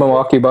heard of the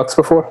Milwaukee Bucks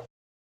before?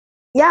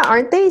 Yeah,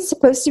 aren't they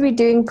supposed to be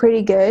doing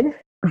pretty good?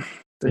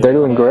 They're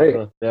doing great.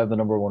 They have the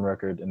 #1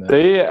 record.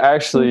 They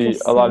actually,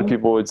 a lot of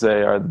people would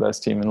say, are the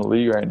best team in the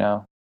league right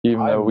now,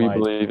 even though we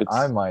believe it's.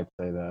 I might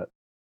say that.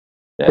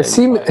 Yeah,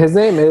 his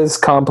name is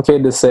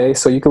complicated to say,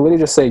 so you can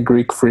literally just say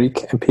Greek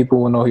Freak, and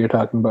people will know who you're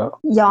talking about.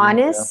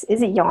 Giannis? Yeah.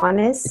 Is it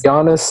Giannis?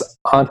 Giannis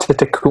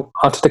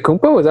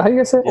Antetokounmpo? Is that how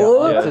you say it?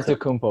 Yeah.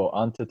 Antetokounmpo.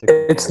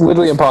 It's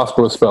literally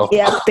impossible to spell.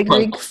 Yeah, the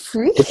Greek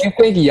Freak. If you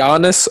think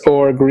Giannis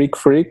or Greek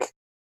Freak,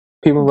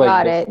 people like.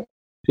 Got it.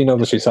 She knows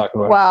what she's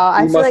talking about.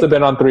 Wow, he must have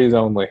been on threes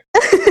only.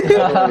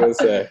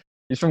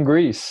 He's from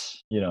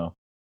Greece, you know.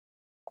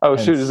 Oh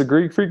shoot! Is a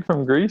Greek Freak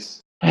from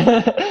Greece?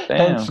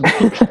 Damn.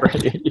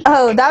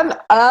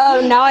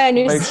 Now I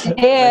understand.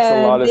 Makes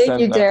a lot of Thank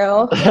you,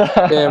 Daryl.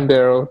 Damn,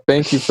 Daryl.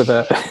 Thank you for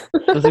that.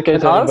 Just in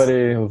case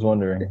anybody was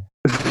wondering.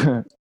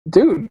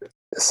 Dude,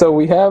 so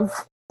we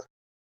have,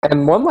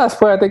 and one last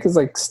player I think is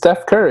like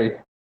Steph Curry.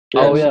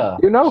 Oh yeah,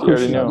 you know who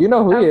he is. You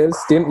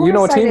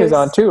know what team he's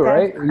on too,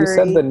 right? Curry. You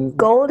said the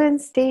Golden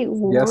State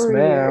Warriors. Yes,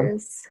 ma'am.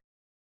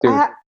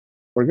 Dude,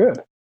 we're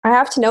good. I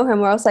have to know him,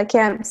 or else I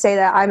can't say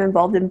that I'm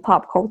involved in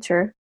pop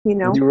culture. You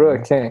know, you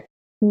really can't.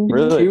 Mm-hmm.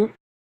 He's cute.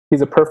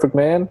 He's a perfect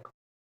man.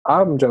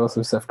 I'm jealous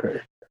of Steph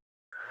Curry.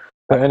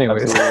 But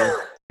anyways, I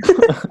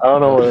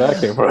don't know where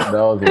that came from.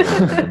 That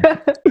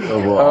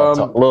was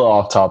a little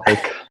off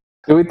topic.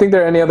 Do we think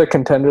there are any other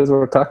contenders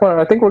we're talking about?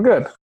 I think we're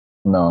good.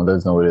 No,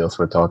 there's nobody else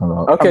we're talking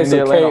about. Okay, so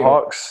the Atlanta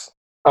Hawks.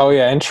 Oh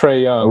yeah, and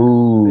Trae Young.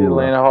 Ooh, the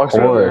Atlanta Hawks.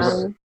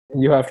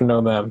 You have to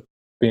know them.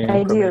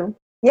 I do.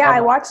 Yeah, I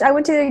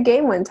went to their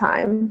game one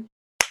time.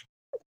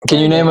 Can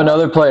you name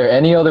another player?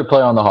 Any other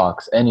player on the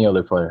Hawks? Any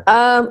other player?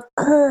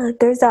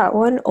 There's that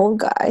one old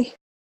guy.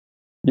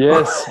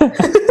 Yes,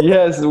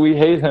 yes, we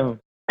hate him.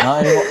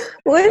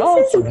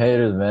 What's his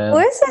haters, man?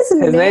 What's his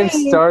name? His name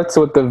starts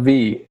with the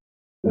V.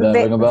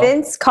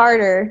 Vince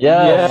Carter.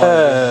 Yeah.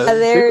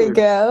 There you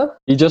go.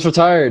 He just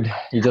retired.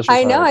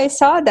 I know. I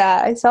saw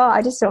that.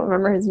 I just don't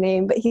remember his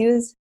name, but he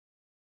was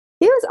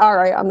all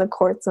right on the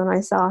courts when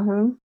I saw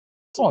him.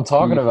 That's what I'm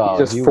talking about.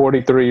 He's just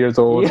 43 years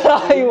old.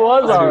 Yeah, he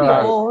was all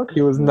right.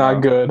 He was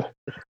not good.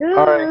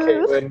 All right,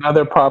 Caitlin,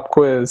 another pop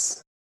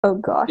quiz. Oh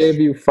gosh. I gave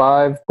you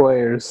 5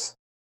 players.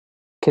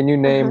 Can you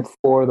name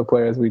 4 of the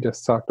players we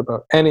just talked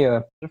about? Any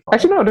of them?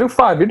 Actually, no. Do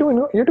 5. You're doing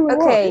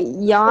okay.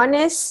 Well.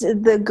 Giannis,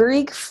 the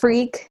Greek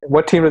Freak.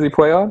 What team does he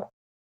play on?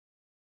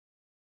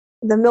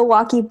 The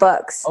Milwaukee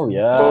Bucks. Oh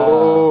yeah.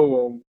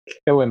 Oh,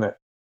 killing it.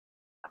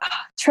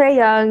 Trae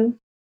Young,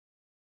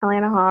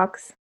 Atlanta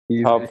Hawks.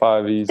 Easy. Top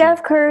 5 easy.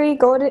 Steph Curry,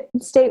 Golden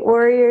State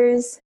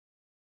Warriors.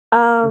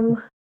 Kevin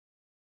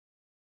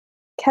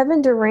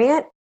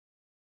Durant.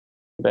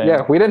 Bang.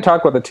 Yeah, we didn't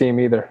talk about the team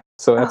either,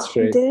 so that's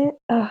straight. Did it?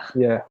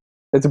 Yeah,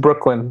 it's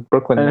Brooklyn.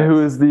 And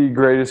who is the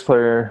greatest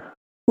player?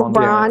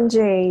 LeBron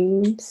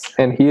James.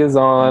 And he is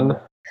on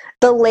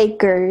the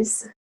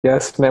Lakers.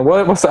 Yes, man.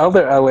 What's the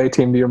other LA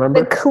team? Do you remember?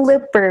 The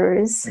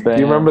Clippers. Bam.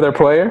 Do you remember their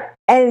player?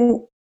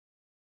 And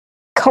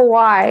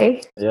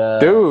Kawhi. Yeah.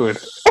 Dude,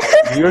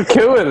 you're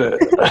killing it.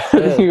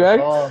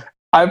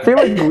 I feel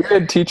like we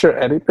didn't teach her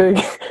anything.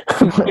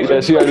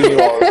 Yeah, she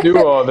already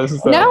knew all this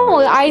stuff. No,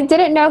 I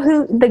didn't know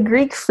who the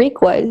Greek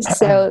Freak was,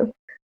 so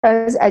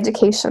that was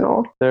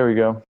educational. There we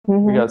go.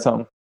 Mm-hmm. We got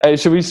something. Hey,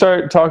 should we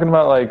start talking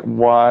about like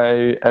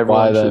why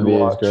everyone should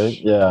watch?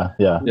 Great? Yeah.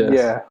 Yes.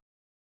 Yeah. I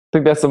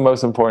think that's the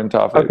most important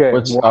topic. Okay.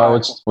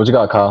 What you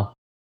got, Kyle?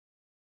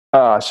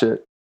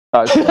 Shit.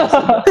 All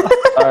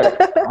right,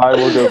 I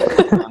will go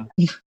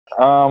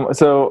first.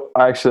 So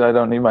actually, I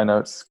don't need my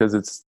notes because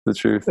it's the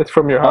truth. It's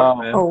from your heart,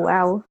 man. Oh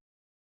wow.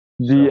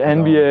 The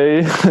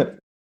NBA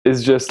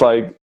is just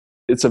like,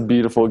 it's a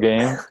beautiful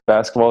game.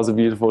 Basketball is a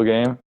beautiful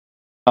game.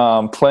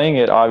 Playing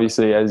it,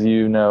 obviously, as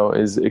you know,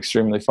 is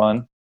extremely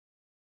fun.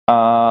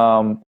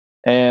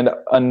 And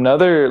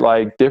another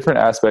like different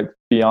aspect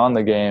beyond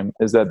the game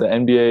is that the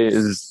NBA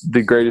is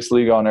the greatest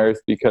league on earth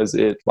because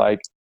it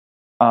like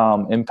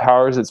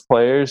empowers its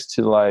players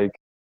to like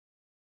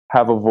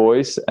have a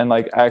voice, and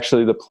like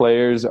actually the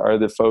players are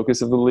the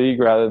focus of the league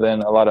rather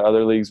than a lot of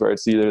other leagues where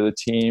it's either the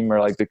team or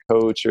like the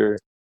coach or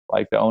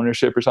like the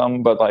ownership or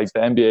something. But like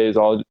the NBA is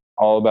all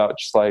about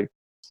just like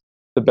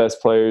the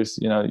best players.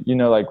 You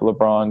know, like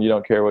LeBron, you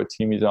don't care what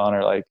team he's on,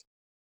 or like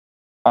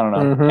I don't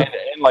know. Mm-hmm.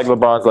 And like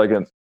LeBron's like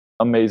an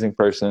amazing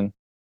person,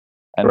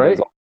 and right?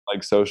 there's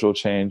like social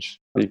change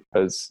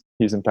because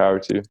he's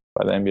empowered to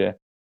by the NBA.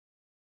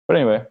 But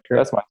anyway,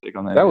 that's my take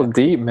on that. That was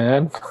deep,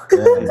 man.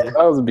 That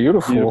was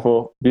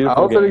beautiful. Beautiful.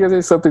 I was going to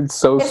say something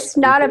so. It's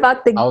not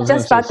about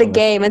just about the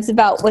game. It's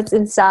about what's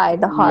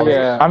inside the heart.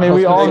 Yeah, I mean,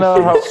 we all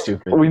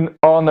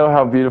know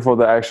how beautiful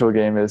the actual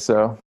game is.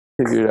 So,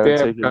 I'm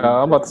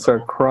about to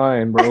start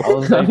crying, bro. I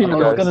was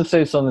gonna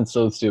say something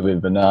so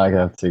stupid, but now I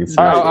have to take it.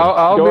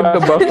 I'll be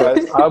the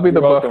buffer. I'll be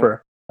the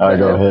buffer. All right,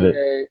 go hit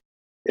it.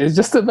 It's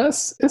just the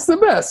best. It's the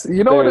best.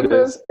 You know what it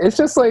is? It's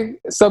just like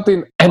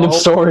something. End of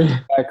story.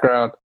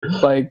 Background,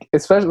 like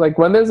especially like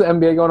when there's an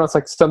NBA going on, it's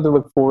like something to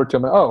look forward to.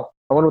 I'm like, oh,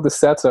 I wonder what the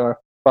sets are.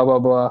 Blah blah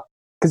blah.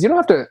 Because you don't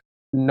have to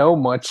know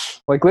much.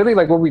 Like literally,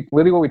 like what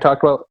we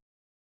talked about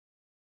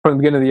from the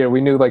beginning of the year.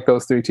 We knew like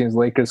those three teams: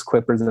 Lakers,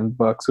 Clippers, and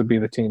Bucks would be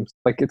the teams.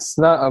 Like it's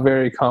not a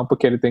very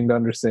complicated thing to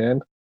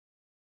understand.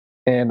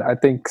 And I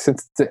think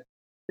since the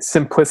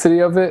simplicity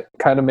of it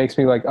kind of makes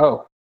me like,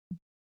 oh.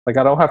 Like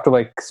I don't have to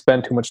like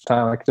spend too much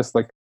time. I can just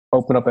like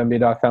open up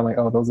NBA.com, like,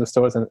 oh, those are the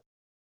scores, and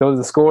those are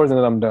the scores, and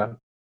then I'm done.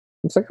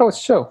 It's like, oh, it's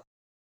a show.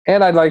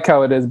 And I like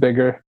how it is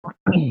bigger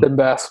than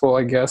basketball,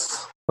 I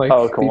guess. Like,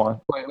 oh, come on.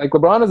 Like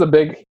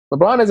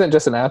LeBron isn't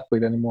just an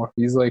athlete anymore.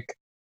 He's like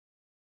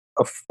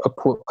a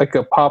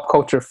pop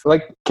culture.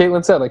 Like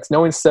Caitlin said, like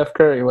knowing Steph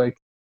Curry, like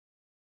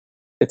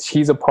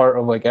he's a part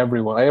of like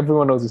everyone.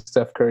 Everyone knows who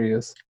Steph Curry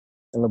is,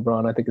 and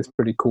LeBron I think is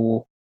pretty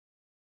cool.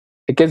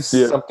 It gives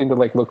something to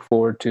like look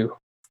forward to.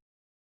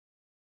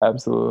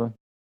 Absolutely.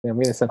 Yeah,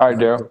 all right,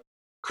 Daryl.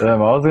 I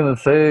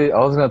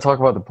was gonna talk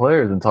about the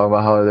players and talk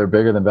about how they're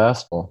bigger than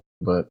basketball,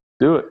 but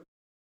do it.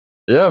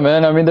 Yeah,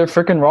 man. I mean, they're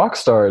freaking rock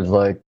stars.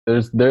 Like,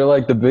 they're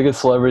like the biggest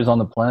celebrities on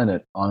the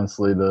planet.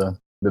 Honestly, the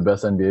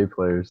best NBA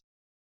players.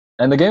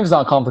 And the game's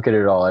not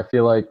complicated at all. I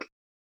feel like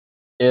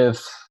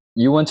if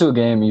you went to a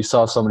game, you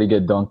saw somebody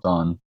get dunked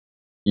on,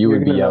 you're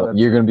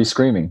gonna be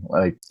screaming.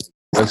 Like,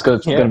 it's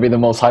gonna be the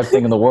most hype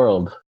thing in the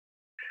world.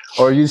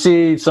 Or you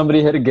see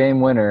somebody hit a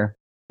game winner.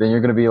 Then you're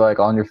going to be like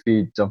on your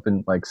feet,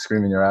 jumping, like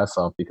screaming your ass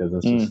off because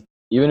it's just,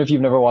 even if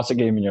you've never watched a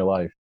game in your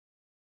life,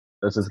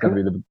 this is going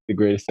to be the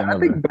greatest thing ever. I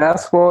think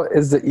basketball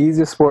is the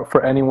easiest sport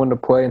for anyone to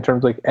play in terms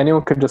of like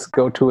anyone could just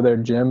go to their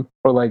gym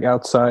or like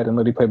outside and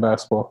literally play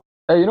basketball.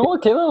 Hey, you know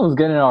what? Caitlin was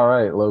getting all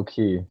right, low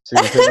key. She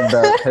was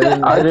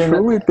hitting I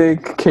truly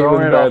think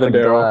Caitlin's better than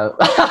Daryl.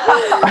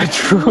 I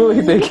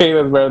truly think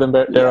Caitlin's better than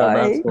Daryl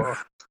at basketball.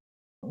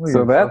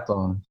 So that's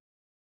on.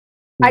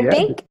 I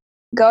think.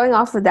 Going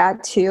off of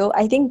that too,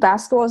 I think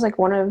basketball is like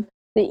one of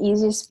the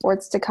easiest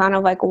sports to kind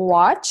of like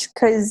watch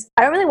because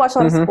I don't really watch a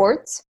lot of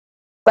sports,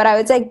 but I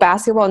would say like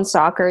basketball and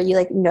soccer, you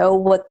like know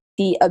what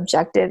the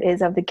objective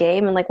is of the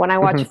game. And like when I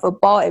watch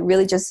football, it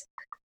really just,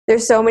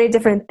 there's so many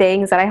different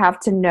things that I have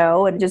to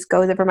know and it just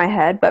goes over my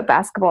head. But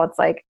basketball, it's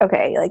like,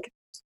 okay, like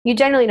you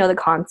generally know the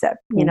concept,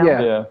 you know?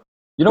 Yeah.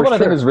 You know what I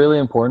think is really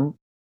important?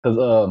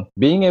 Because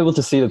being able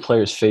to see the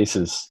players'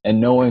 faces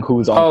and knowing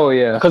who's on. Oh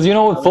yeah. Because you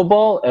know with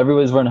football,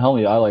 everybody's wearing a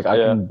helmet. I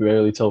can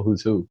barely tell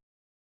who's who.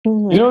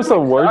 You know what's the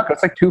worst?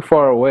 It's like too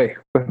far away.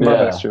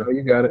 That's true.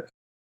 You got it.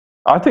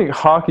 I think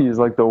hockey is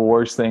like the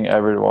worst thing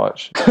ever to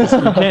watch.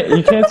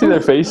 You can't see their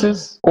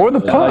faces or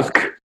the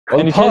puck.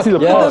 And you can't see the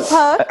puck.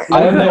 I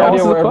have no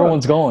idea where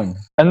everyone's going.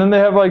 And then they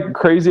have like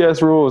crazy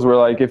ass rules where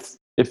like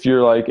if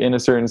you're like in a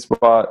certain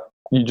spot,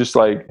 you just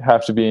like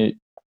have to be.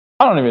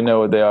 I don't even know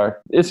what they are.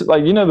 It's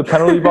like, you know, the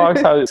penalty box,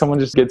 how someone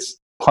just gets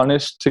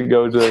punished to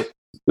go to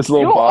this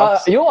little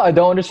box. You know what I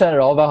don't understand at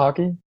all about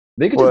hockey?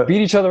 They can just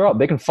beat each other up.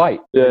 They can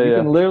fight. Yeah, you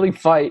can literally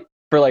fight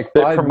for like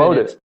 5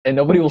 minutes and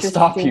nobody will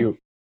stop you.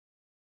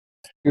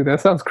 Dude,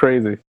 that sounds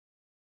crazy.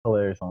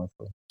 Hilarious,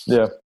 honestly.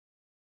 Yeah.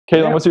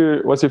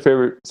 Caitlin, what's your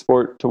favorite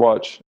sport to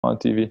watch on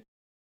TV?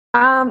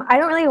 I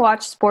don't really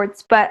watch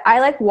sports, but I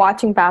like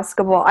watching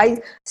basketball. I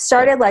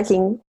started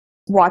liking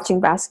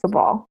watching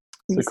basketball.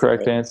 That's the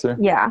correct answer.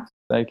 Yeah.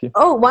 Thank you.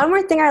 Oh, one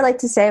more thing I'd like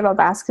to say about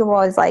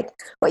basketball is like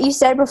what you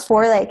said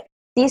before, like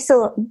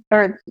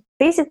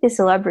basically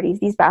celebrities,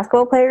 these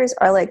basketball players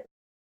are like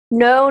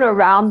known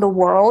around the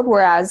world,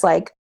 whereas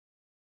like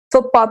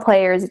football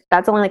players,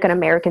 that's only like an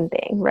American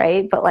thing,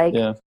 right? But like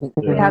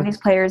we have these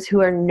players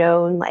who are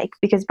known like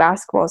because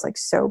basketball is like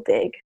so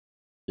big.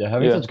 Yeah,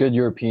 having such good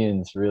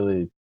Europeans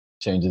really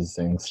changes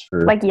things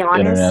for like Giannis.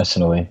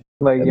 Internationally.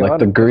 Like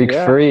the Greek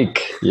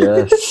freak.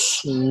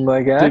 Yes.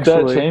 Like did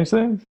that change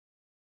things?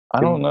 I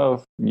don't know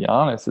if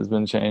Giannis has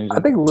been changed. I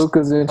think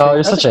Luka's in. Oh,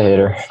 you're such a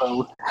hater.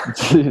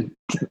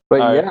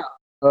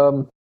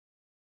 But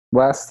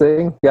last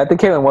thing. Yeah, I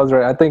think Caitlin was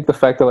right. I think the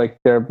fact that like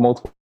there are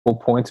multiple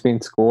points being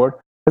scored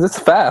because it's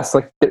fast.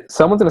 Like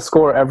someone's gonna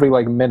score every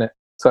like minute,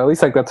 so at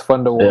least like that's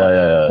fun to watch.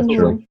 Yeah,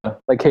 true.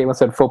 Like Caitlin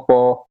said,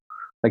 football,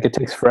 like it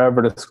takes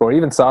forever to score.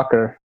 Even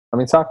soccer. I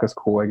mean, soccer's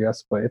cool, I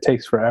guess, but it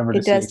takes forever.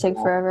 It does take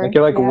forever. Like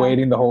you're like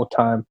waiting the whole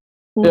time.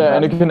 Yeah,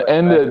 and it can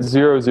end at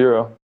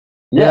 0-0.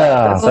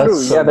 Yeah, that's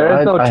true. Yeah, there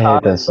is no time I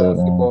in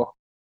basketball.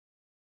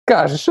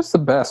 Gosh, it's just the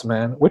best,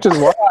 man. Which is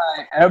why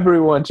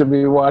everyone should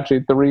be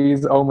watching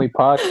Three's Only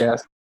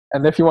podcast.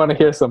 And if you want to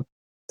hear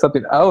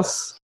something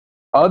else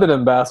other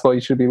than basketball, you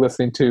should be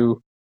listening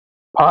to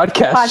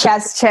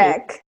Podcast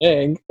Check.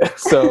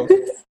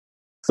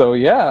 So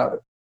yeah.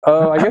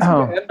 I guess we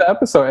can end the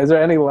episode. Is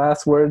there any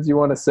last words you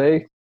want to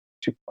say?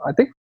 I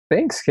think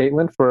thanks,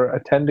 Caitlin, for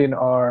attending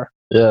our.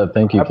 Yeah,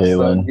 thank you,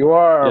 episode. Caitlin. You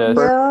are our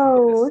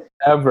first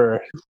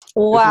ever.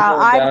 Wow,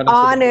 I'm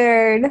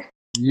honored.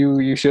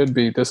 You should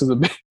be. This is a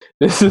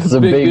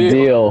big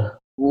deal.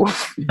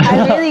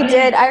 I really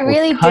did. I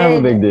really did. Kind of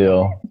a big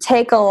deal.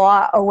 Take a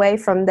lot away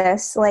from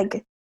this,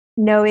 like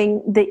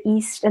knowing the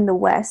East and the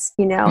West,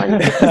 you know.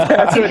 And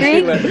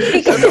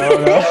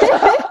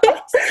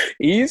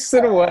East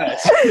and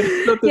West.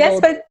 Yes,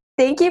 but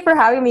thank you for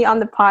having me on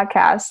the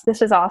podcast.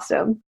 This is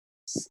awesome.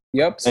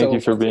 Yep. Thank you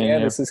for being here.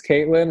 This is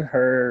Caitlin.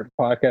 Her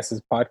podcast is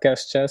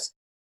Podcast Chess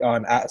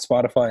on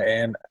Spotify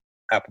and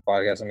Apple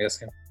Podcasts, I'm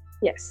guessing.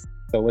 Yes.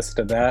 So listen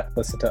to that.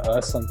 Listen to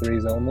us on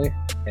Threes Only.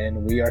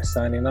 And we are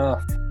signing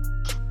off.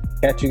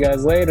 Catch you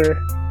guys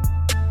later.